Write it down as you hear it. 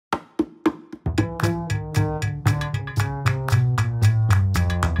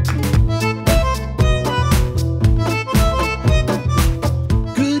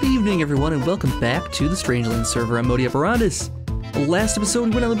welcome back to the Strangelands Server. I'm Modi Operandus. Last episode,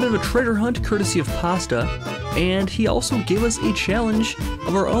 we went on a bit of a treasure hunt courtesy of Pasta, and he also gave us a challenge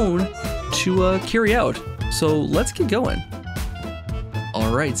of our own to carry out. So let's get going.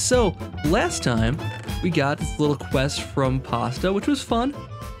 Alright, so last time we got this little quest from Pasta, which was fun,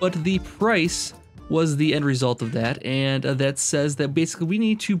 but the price was the end result of that, and that says that basically we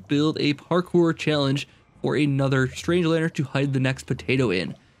need to build a parkour challenge for another Strangelander to hide the next potato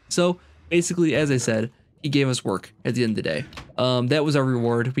in. So basically, as I said, he gave us work at the end of the day. That was our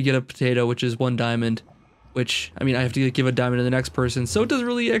reward. We get a potato, which is 1 diamond, which, I mean, I have to give a diamond to the next person, so it doesn't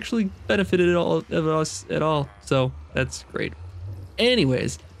really actually benefit it of us at all, so that's great.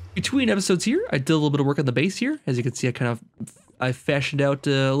 Anyways, between episodes here, I did a little bit of work on the base here. As you can see, I fashioned out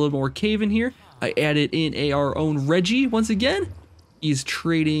a little more cave in here. I added in our own Reggie once again. He's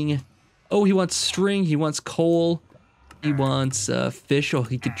trading. Oh, he wants string. He wants coal. He wants fish. Oh,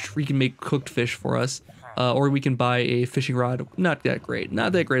 he can make cooked fish for us, or we can buy a fishing rod. Not that great.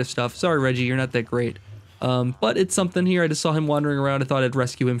 Not that great of stuff. Sorry, Reggie, you're not that great. But it's something here. I just saw him wandering around. I thought I'd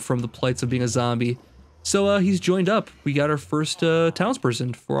rescue him from the plights of being a zombie. So he's joined up. We got our first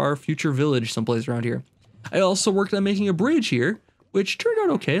townsperson for our future village someplace around here. I also worked on making a bridge here, which turned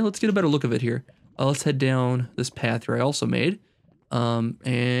out okay. Let's get a better look of it here. Let's head down this path here I also made.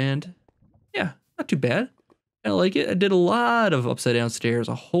 And yeah, not too bad. I like it. I did a lot of upside down stairs,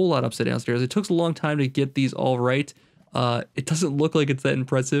 a whole lot of upside down stairs. It took a long time to get these all right. It doesn't look like it's that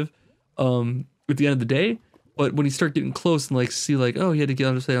impressive at the end of the day, but when you start getting close and like see like, oh, he had to get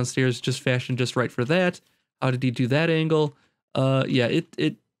upside down stairs just fashioned just right for that. How did he do that angle? Yeah,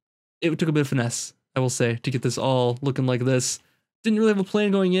 it took a bit of finesse, I will say, to get this all looking like this. Didn't really have a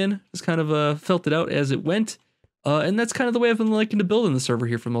plan going in, just kind of felt it out as it went. And that's kind of the way I've been liking to build in the server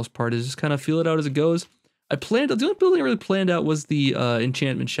here for the most part, is just kind of feel it out as it goes. The only building I really planned out was the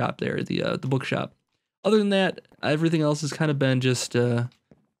enchantment shop there, the bookshop. Other than that, everything else has kind of been just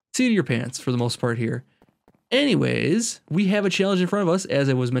seat of your pants for the most part here. Anyways, we have a challenge in front of us, as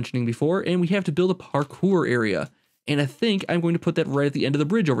I was mentioning before, and we have to build a parkour area. And I think I'm going to put that right at the end of the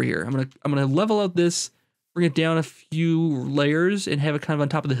bridge over here. I'm gonna level out this, bring it down a few layers, and have it kind of on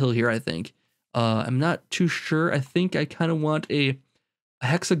top of the hill here, I think. I'm not too sure. I think I kind of want a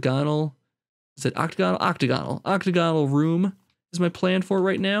hexagonal, is it octagonal? Octagonal room is my plan for it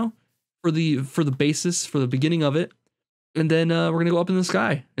right now, for the basis, for the beginning of it. And then we're gonna go up in the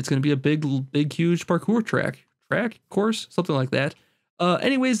sky. It's gonna be a big, huge parkour course, something like that.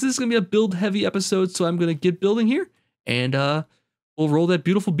 Anyways, this is gonna be a build heavy episode, so I'm gonna get building here, and we'll roll that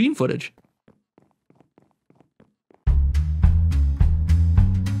beautiful bean footage.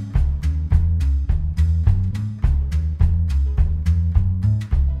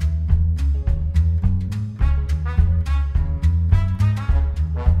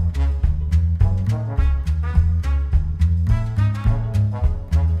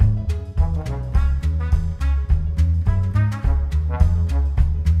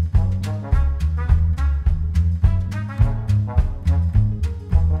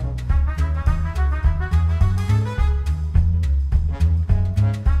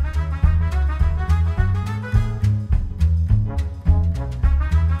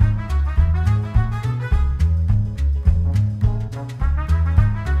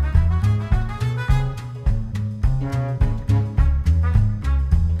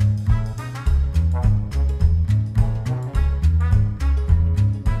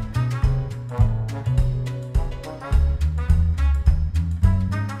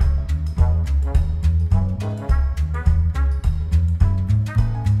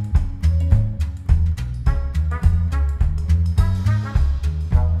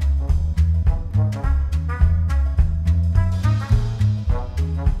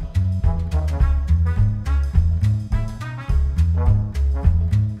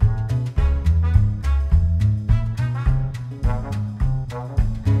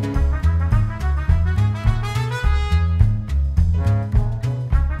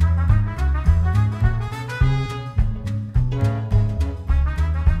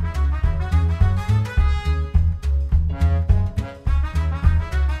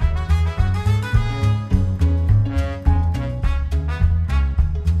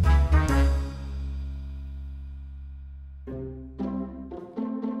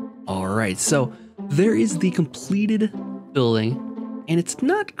 Alright, so there is the completed building, and it's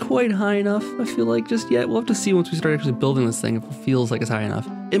not quite high enough, I feel like, just yet. We'll have to see once we start actually building this thing if it feels like it's high enough.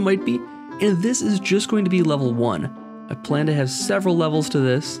 It might be, and this is just going to be level 1. I plan to have several levels to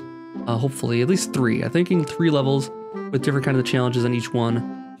this, hopefully at least 3. I'm thinking 3 levels with different kind of challenges on each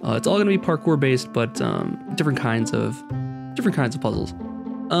one. It's all going to be parkour based, but different kinds of puzzles.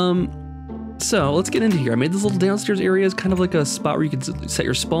 So let's get into here. I made this little downstairs area as kind of like a spot where you can set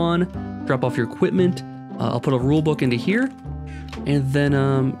your spawn, drop off your equipment. I'll put a rule book into here. And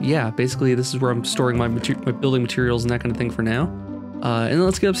then, yeah, basically this is where I'm storing my building materials and that kind of thing for now. And then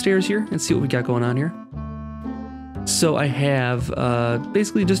let's get upstairs here and see what we got going on here. So I have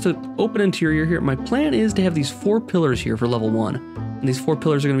basically just an open interior here. My plan is to have these 4 pillars here for level 1. And these 4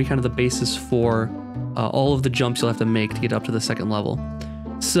 pillars are going to be kind of the basis for all of the jumps you'll have to make to get up to the 2nd level.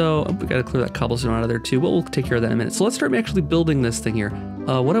 So we got to clear that cobblestone out of there too, but we'll take care of that in a minute. So let's start actually building this thing here.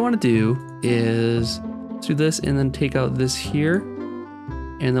 What I want to do is do this and then take out this here,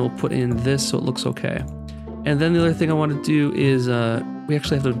 and then we'll put in this so it looks okay. And then the other thing I want to do is we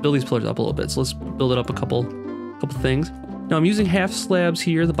actually have to build these pillars up a little bit. So let's build it up a couple things. Now I'm using half slabs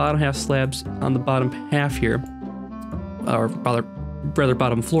here, the bottom half slabs on the bottom half here, or rather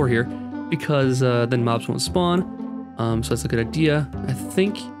bottom floor here, because then mobs won't spawn. So that's a good idea. I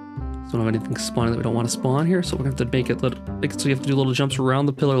think so. Don't have anything spawning that we don't want to spawn here, so we're gonna have to make it so you have to do little jumps around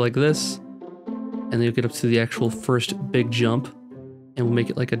the pillar like this, and then you'll get up to the actual first big jump, and we'll make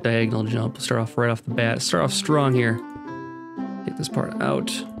it like a diagonal jump. We'll start off right off the bat. Start off strong here. Take this part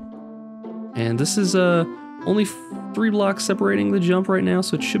out, and this is only 3 blocks separating the jump right now,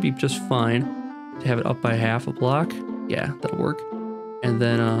 so it should be just fine to have it up by half a block. Yeah, that'll work. And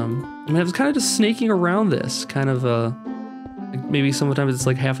then I was kind of just snaking around this, kind of like maybe sometimes it's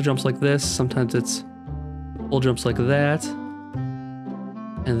like half jumps like this, sometimes it's full jumps like that.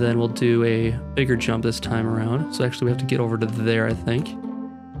 And then we'll do a bigger jump this time around. So actually we have to get over to there, I think.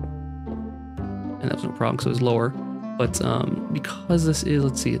 And that was no problem because it was lower. But because this is,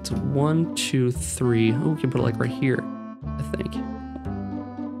 let's see, it's 1, 2, 3. Oh, we can put it like right here, I think.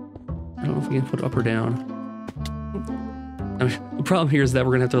 I don't know if we can put it up or down. I mean, the problem here is that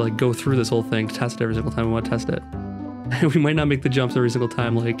we're gonna have to like go through this whole thing to test it every single time we want to test it. And we might not make the jumps every single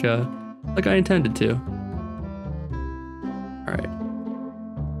time like I intended to. All right.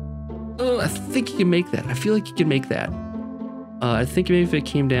 Oh, I think you can make that. I feel like you can make that. I think maybe if it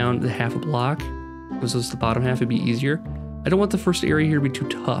came down the half a block, because this is the bottom half, it'd be easier. I don't want the first area here to be too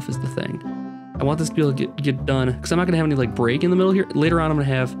tough is the thing. I want this to be able to get done, because I'm not gonna have any like break in the middle here. Later on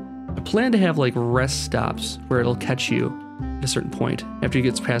I plan to have like rest stops where it'll catch you at a certain point after you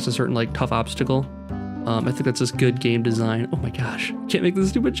get past a certain like tough obstacle. I think that's just good game design. Oh my gosh, can't make this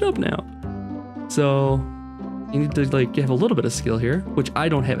stupid jump now. So you need to like have a little bit of skill here, which I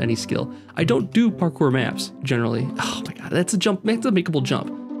don't have any skill. I don't do parkour maps generally. Oh my god, that's a jump. That's a makeable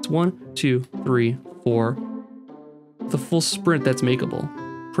jump. It's 1, 2, 3, 4. The full sprint that's makeable,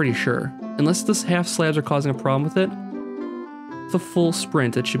 pretty sure. Unless this half slabs are causing a problem with it, the full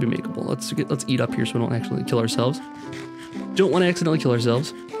sprint it should be makeable. Let's eat up here so we don't actually kill ourselves. Don't want to accidentally kill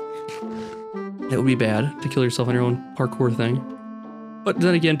ourselves. That would be bad to kill yourself on your own parkour thing. But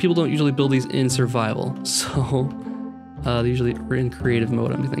then again, people don't usually build these in survival, so they usually are in creative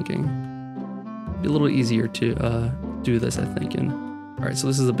mode, I'm thinking. It'd be a little easier to do this, I think. And all right, so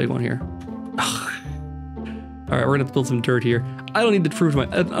this is a big one here. All right, we're gonna have to build some dirt here. I don't need to prove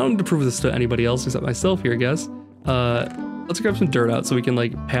this to anybody else except myself here, I guess. Let's grab some dirt out so we can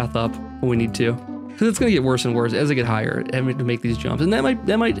like path up when we need to, because it's gonna get worse and worse as I get higher, having to make these jumps, and that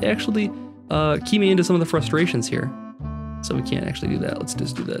might actually key me into some of the frustrations here. So we can't actually do that. Let's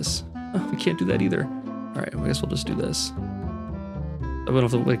just do this. Oh, we can't do that either. All right, I guess we'll just do this. I don't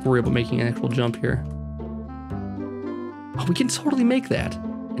have to like worry about making an actual jump here. Oh, we can totally make that.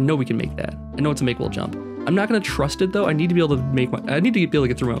 I know we can make that. I know it's a makeable jump. I'm not gonna trust it though. I need to be able to be able to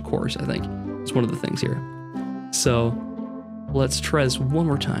get through my course, I think. It's one of the things here. So let's try this one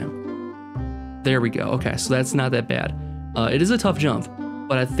more time. There we go. Okay, so that's not that bad. It is a tough jump,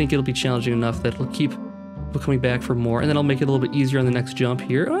 but I think it'll be challenging enough that it'll keep coming back for more, and then I'll make it a little bit easier on the next jump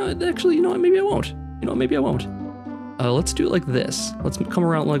here. Actually, you know what? Maybe I won't. You know what? Maybe I won't. Let's do it like this. Let's come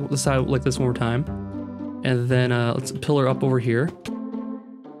around like the side like this one more time, and then let's pillar up over here.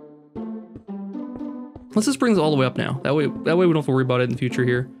 Let's just bring this all the way up now. That way we don't have to worry about it in the future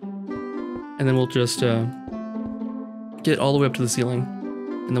here. And then we'll just get all the way up to the ceiling,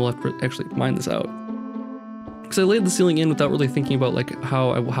 and then we'll have to actually mine this out. Because I laid the ceiling in without really thinking about like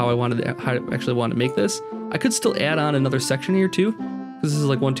how I actually wanted to make this. I could still add on another section here too, because this is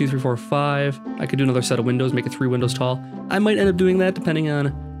like 1, 2, 3, 4, 5. I could do another set of windows, make it 3 windows tall. I might end up doing that depending on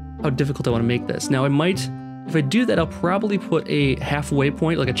how difficult I want to make this. Now I might, if I do that, I'll probably put a halfway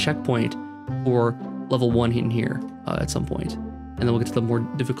point, like a checkpoint for level 1 in here at some point. And then we'll get to the more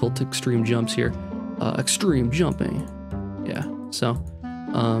difficult extreme jumps here. Extreme jumping. Yeah, so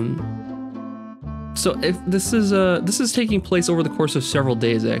if this is taking place over the course of several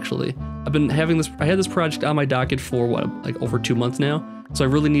days actually. I've been having this, I had this project on my docket for what, like over 2 months now. So I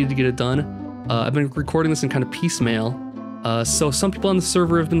really needed to get it done. I've been recording this in kind of piecemeal. So some people on the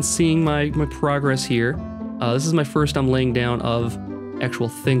server have been seeing my progress here. This is my first I'm laying down of actual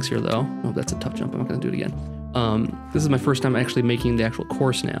things here though. Oh, that's a tough jump. I'm not gonna do it again. This is my first time actually making the actual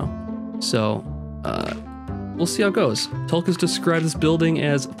course now. So we'll see how it goes. Tulk has described this building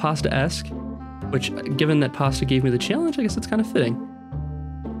as pasta-esque, which given that pasta gave me the challenge, I guess it's kind of fitting.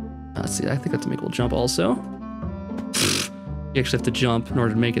 Let's see, I think I have to make a little jump also. You actually have to jump in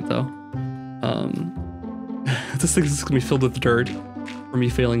order to make it though. This thing is gonna be filled with dirt for me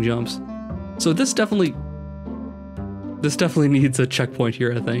failing jumps. So this definitely needs a checkpoint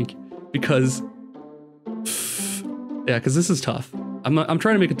here, I think, because yeah, because this is tough. I'm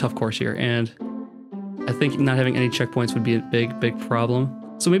trying to make a tough course here, and I think not having any checkpoints would be a big problem.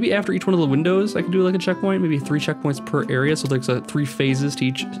 So maybe after each one of the windows, I could do like a checkpoint, maybe 3 checkpoints per area. So there's 3 phases to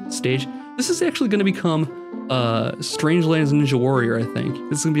each stage. This is actually going to become Strangelands Ninja Warrior, I think.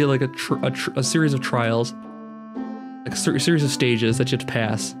 This is going to be like a series of trials, like a series of stages that you have to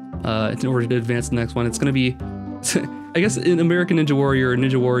pass in order to advance the next one. It's going to be, I guess in American Ninja Warrior or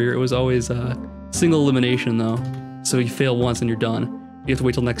Ninja Warrior, it was always single elimination though. So you fail once and you're done. You have to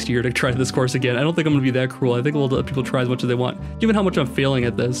wait till next year to try this course again. I don't think I'm gonna be that cruel. I think we'll let people try as much as they want. Given how much I'm failing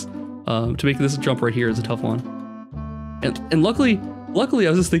at this, to make this jump right here is a tough one. And luckily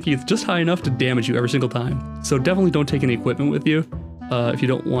I was just thinking it's just high enough to damage you every single time. So definitely don't take any equipment with you if you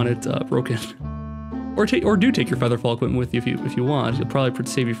don't want it broken. Or do take your featherfall equipment with you if you want. It'll probably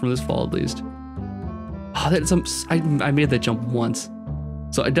save you from this fall at least. Oh, I made that jump once.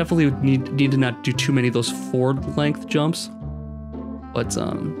 So I definitely would need to not do too many of those forward length jumps. But,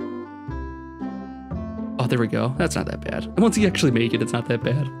 oh, there we go. That's not that bad. And once you actually make it, it's not that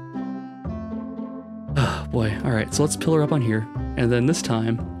bad. Oh, boy. All right, so let's pillar up on here. And then this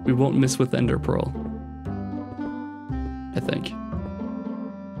time, we won't miss with the Ender Pearl. I think.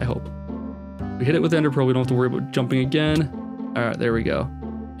 I hope. We hit it with the Ender Pearl, we don't have to worry about jumping again. All right, there we go.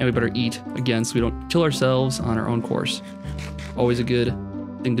 And we better eat again so we don't kill ourselves on our own course. Always a good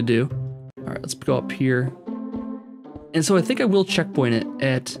thing to do. All right, let's go up here. And so I think I will checkpoint it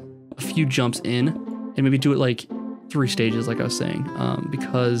at a few jumps in and maybe do it like 3 stages like I was saying,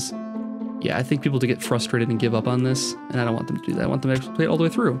 because yeah, I think people to get frustrated and give up on this, and I don't want them to do that. I want them to actually play it all the way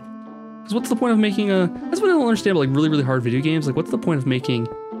through. Because what's the point of making that's what I don't understand about like really hard video games. Like what's the point of making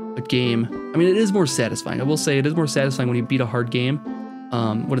a game? I mean, it is more satisfying. I will say it is more satisfying when you beat a hard game,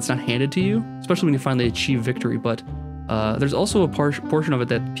 when it's not handed to you, especially when you finally achieve victory. But there's also a portion of it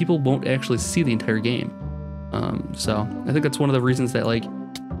that people won't actually see the entire game. So I think that's one of the reasons that like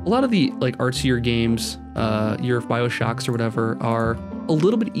a lot of the like artsier games, your BioShocks or whatever, are a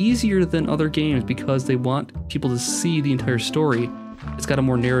little bit easier than other games because they want people to see the entire story. It's got a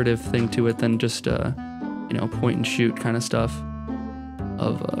more narrative thing to it than just you know, point and shoot kind of stuff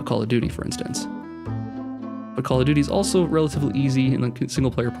of Call of Duty, for instance. But Call of Duty is also relatively easy in the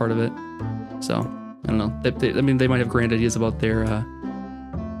single player part of it. So I don't know. I mean, they might have grand ideas about their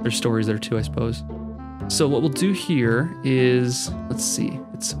stories there too, I suppose. So what we'll do here is, let's see,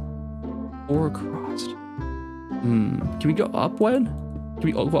 it's 4 across. Can we go up, Wed?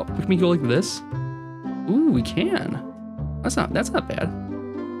 Can we go like this? Ooh, we can. That's not bad.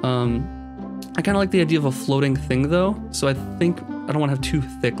 I kind of like the idea of a floating thing though, so I think I don't want to have too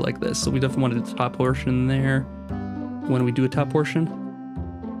thick like this. So we definitely wanted the top portion there when we do a top portion.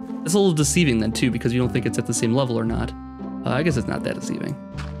 It's a little deceiving then too, because you don't think it's at the same level or not. I guess it's not that deceiving.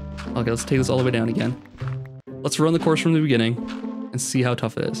 Okay, let's take this all the way down again. Let's run the course from the beginning and see how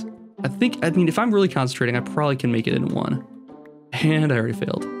tough it is. I mean, if I'm really concentrating, I probably can make it in 1. And I already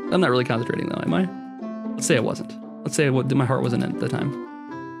failed. I'm not really concentrating though, am I? Let's say I wasn't. Let's say my heart wasn't in at the time.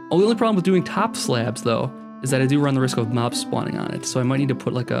 Oh, the only problem with doing top slabs though, is that I do run the risk of mobs spawning on it. So I might need to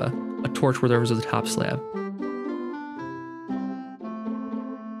put like a torch where there was a top slab.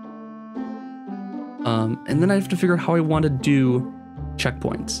 And then I have to figure out how I want to do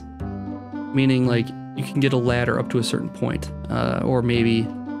checkpoints. Meaning like you can get a ladder up to a certain point, or maybe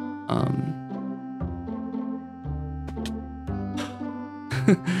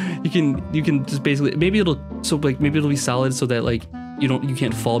you can just basically maybe it'll be solid so that like you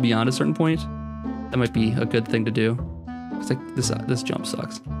can't fall beyond a certain point. That might be a good thing to do. It's like this jump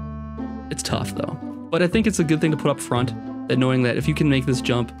sucks. It's tough though, but I think it's a good thing to put up front, that knowing that if you can make this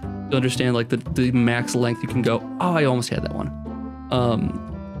jump, you'll understand like the max length you can go. Oh, I almost had that one.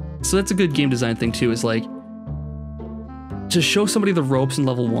 So that's a good game design thing too, is like to show somebody the ropes in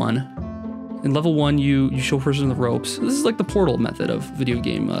level 1. In level 1, you show a person the ropes. This is like the Portal method of video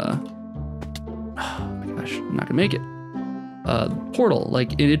game. Oh my gosh, I'm not gonna make it. Portal,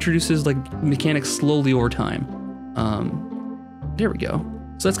 like it introduces like mechanics slowly over time. There we go.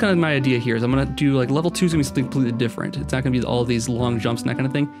 So that's kind of my idea here, is I'm gonna do like level 2 is gonna be something completely different. It's not gonna be all these long jumps and that kind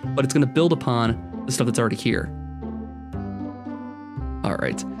of thing, but it's gonna build upon the stuff that's already here. All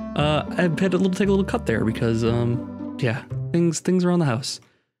right, I had to take a little cut there because, yeah, things around the house.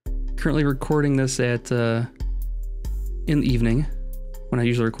 Currently recording this at in the evening when I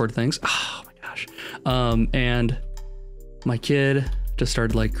usually record things. Oh my gosh, and my kid just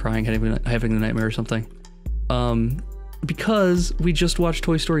started like crying, having a nightmare or something. Because we just watched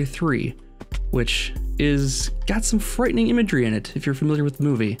Toy Story 3, which got some frightening imagery in it, if you're familiar with the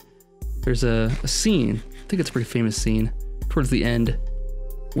movie. There's a scene, I think it's a pretty famous scene, towards the end,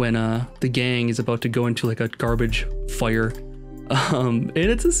 when the gang is about to go into like a garbage fire. And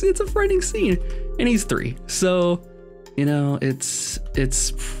it's a frightening scene, and he's 3. So, you know, it's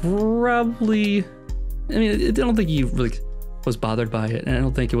probably, I mean, I don't think he really was bothered by it, and I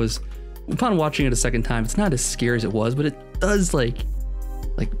don't think it was, upon watching it a second time, it's not as scary as it was, but it does like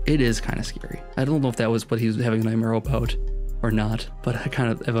it is kind of scary. I don't know if that was what he was having a nightmare about or not, but I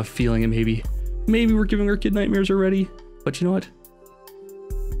kind of have a feeling that maybe we're giving our kid nightmares already. But you know what?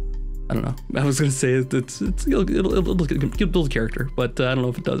 I don't know. I was gonna say it'll build character, but I don't know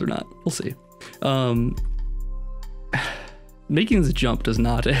if it does or not. We'll see. Making this jump does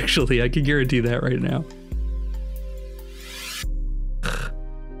not actually. I can guarantee that right now.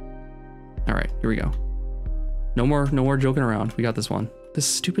 All right, here we go. No more joking around. We got this one. This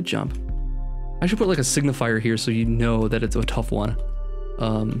stupid jump. I should put like a signifier here so you know that it's a tough one.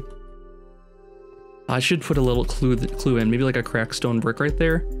 I should put a little clue in, maybe like a cracked stone brick right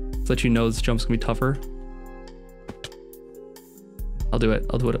there, so that you know this jump's gonna be tougher. I'll do it.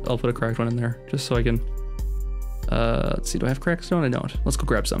 I'll put a cracked one in there just so I can. Let's see. Do I have cracked stone? I don't. Let's go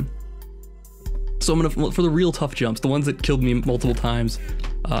grab some. So I'm gonna, for the real tough jumps, the ones that killed me multiple times,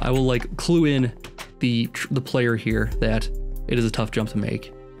 I will like clue in the player here that it is a tough jump to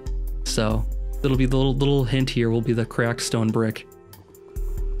make. So it'll be the little hint here will be the cracked stone brick.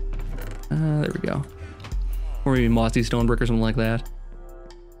 There we go. Or maybe mossy stone brick or something like that.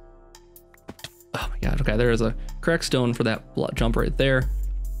 Oh my god, okay, there is a cracked stone for that jump right there.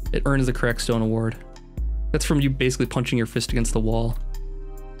 It earns the cracked stone award. That's from you basically punching your fist against the wall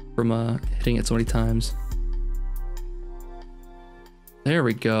from hitting it so many times. There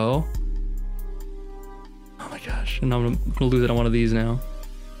we go. Oh my gosh, and now I'm gonna lose it on one of these now.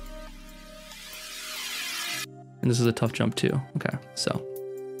 And this is a tough jump too. Okay, so.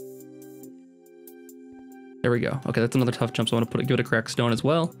 There we go. Okay, that's another tough jump, so I'm gonna give it a cracked stone as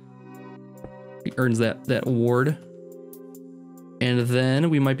well. He earns that award. And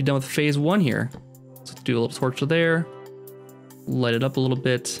then we might be done with phase 1 here. So let's do a little torch there. Light it up a little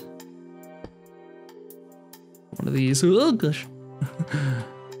bit. One of these. Oh gosh.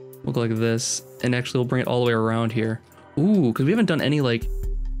 We'll go like this. And actually we'll bring it all the way around here. Ooh, because we haven't done any like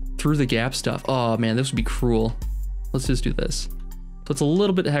through the gap stuff. Oh man, this would be cruel. Let's just do this. So it's a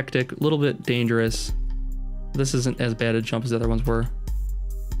little bit hectic, a little bit dangerous. This isn't as bad a jump as the other ones were.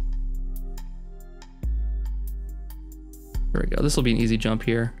 There we go. This will be an easy jump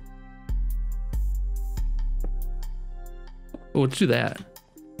here. Oh, let's do that.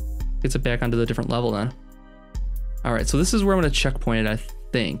 Gets it back onto the different level then. All right, so this is where I'm gonna checkpoint it, I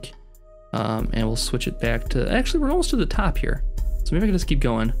think. And we'll switch it back to, actually we're almost to the top here. So maybe I can just keep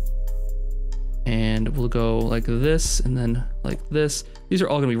going. And we'll go like this and then like this. These are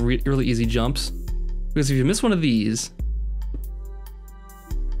all gonna be really easy jumps. Because if you miss one of these,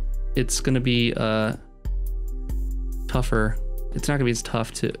 it's gonna be tougher. It's not gonna be as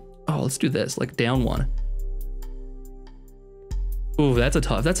tough to, oh, let's do this, like down one. Ooh, that's a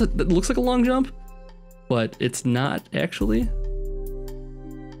tough, that looks like a long jump, but it's not actually.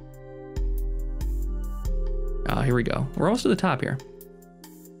 Ah, here we go. We're almost to the top here.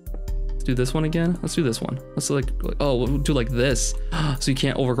 Let's do this one again. Let's do this one. Let's like oh, we'll do like this, so you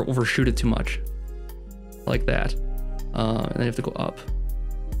can't overshoot it too much. Like that. And then you have to go up.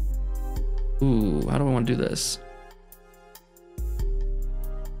 Ooh, how do I want to do this?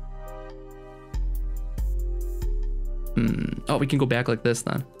 Oh, we can go back like this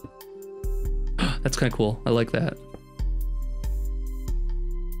then. That's kind of cool. I like that.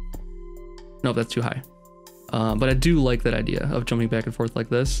 Nope, that's too high. But I do like that idea of jumping back and forth like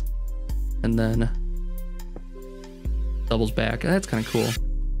this. And then doubles back. That's kind of cool.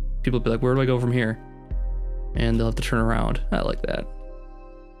 People will be like, where do I go from here? And they'll have to turn around. I like that.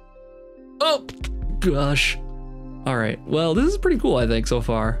 Oh, gosh. All right. Well, this is pretty cool, I think, so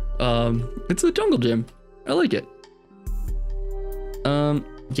far. It's a jungle gym. I like it.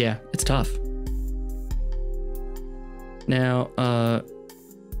 Yeah, it's tough. Now,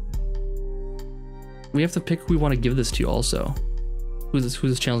 we have to pick who we want to give this to also. who's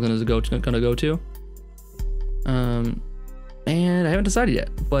this channel gonna go to. And I haven't decided yet,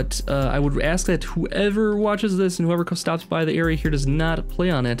 but I would ask that whoever watches this and whoever stops by the area here does not play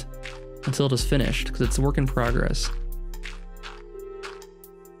on it until it is finished, because it's a work in progress.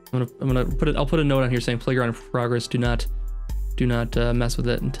 I'll put a note on here saying playground in progress. Do not mess with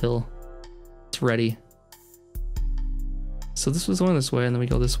it until it's ready. So this was going this way, and then we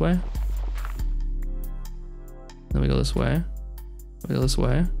go this way. Then we go this way. We go this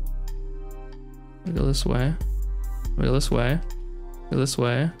way. We go this way. We go this way. We go this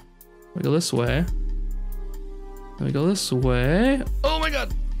way. We go this way. Then we go this way. Oh my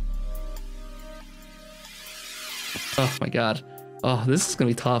god! Oh my god. Oh, this is gonna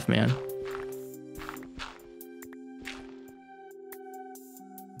be tough, man.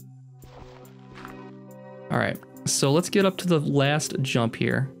 Alright, so let's get up to the last jump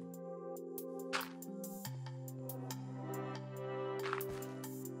here.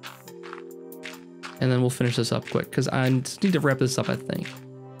 And then we'll finish this up quick, because I just need to wrap this up, I think.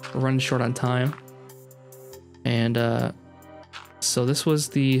 We're running short on time. And so this was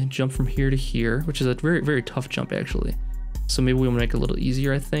the jump from here to here, which is a very, very tough jump, actually. So maybe we'll make it a little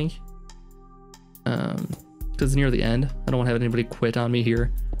easier, I think. Because it's near the end. I don't want to have anybody quit on me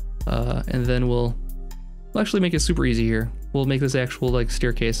here. And then we'll actually make it super easy here. We'll make this actual like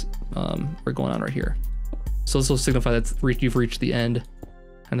staircase we're going on right here. So this will signify that you've reached the end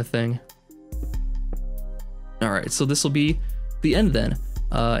kind of thing. All right, so this will be the end then.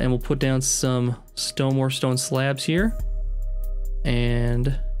 And we'll put down some more stone slabs here.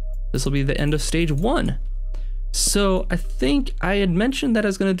 And this will be the end of stage 1. So I think I had mentioned that I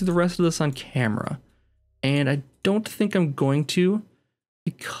was going to do the rest of this on camera. And I don't think I'm going to,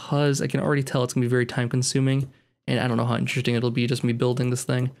 because I can already tell it's going to be very time consuming. And I don't know how interesting it'll be just me building this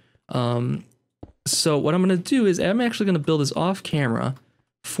thing. So what I'm going to do is I'm actually going to build this off camera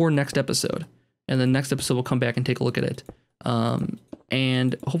for next episode. And then next episode we'll come back and take a look at it.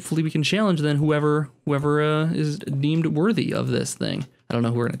 And hopefully we can challenge then whoever is deemed worthy of this thing. I don't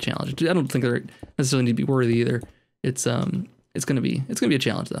know who we're gonna challenge. I don't think they necessarily need to be worthy either. It's gonna be a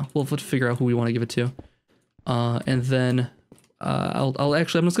challenge though. We'll have to figure out who we want to give it to. And then I'm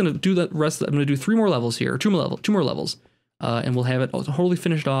just gonna do the rest. I'm gonna do 3 more levels here, or 2 more levels, and we'll have it totally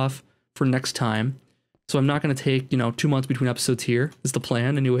finished off for next time. So I'm not gonna take 2 months between episodes here. Is the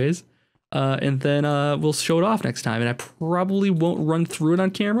plan, anyways. And then we'll show it off next time, and I probably won't run through it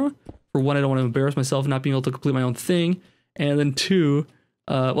on camera. For one, I don't want to embarrass myself not being able to complete my own thing, and then 2,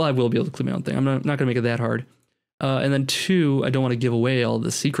 well, I will be able to complete my own thing. I'm not gonna make it that hard. And then 2, I don't want to give away all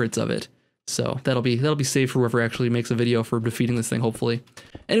the secrets of it. So that'll be safe for whoever actually makes a video for defeating this thing, hopefully.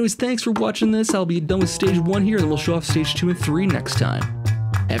 Anyways, thanks for watching this. I'll be done with stage 1 here, and we'll show off stage 2 and 3 next time.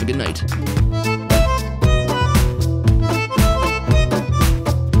 Have a good night.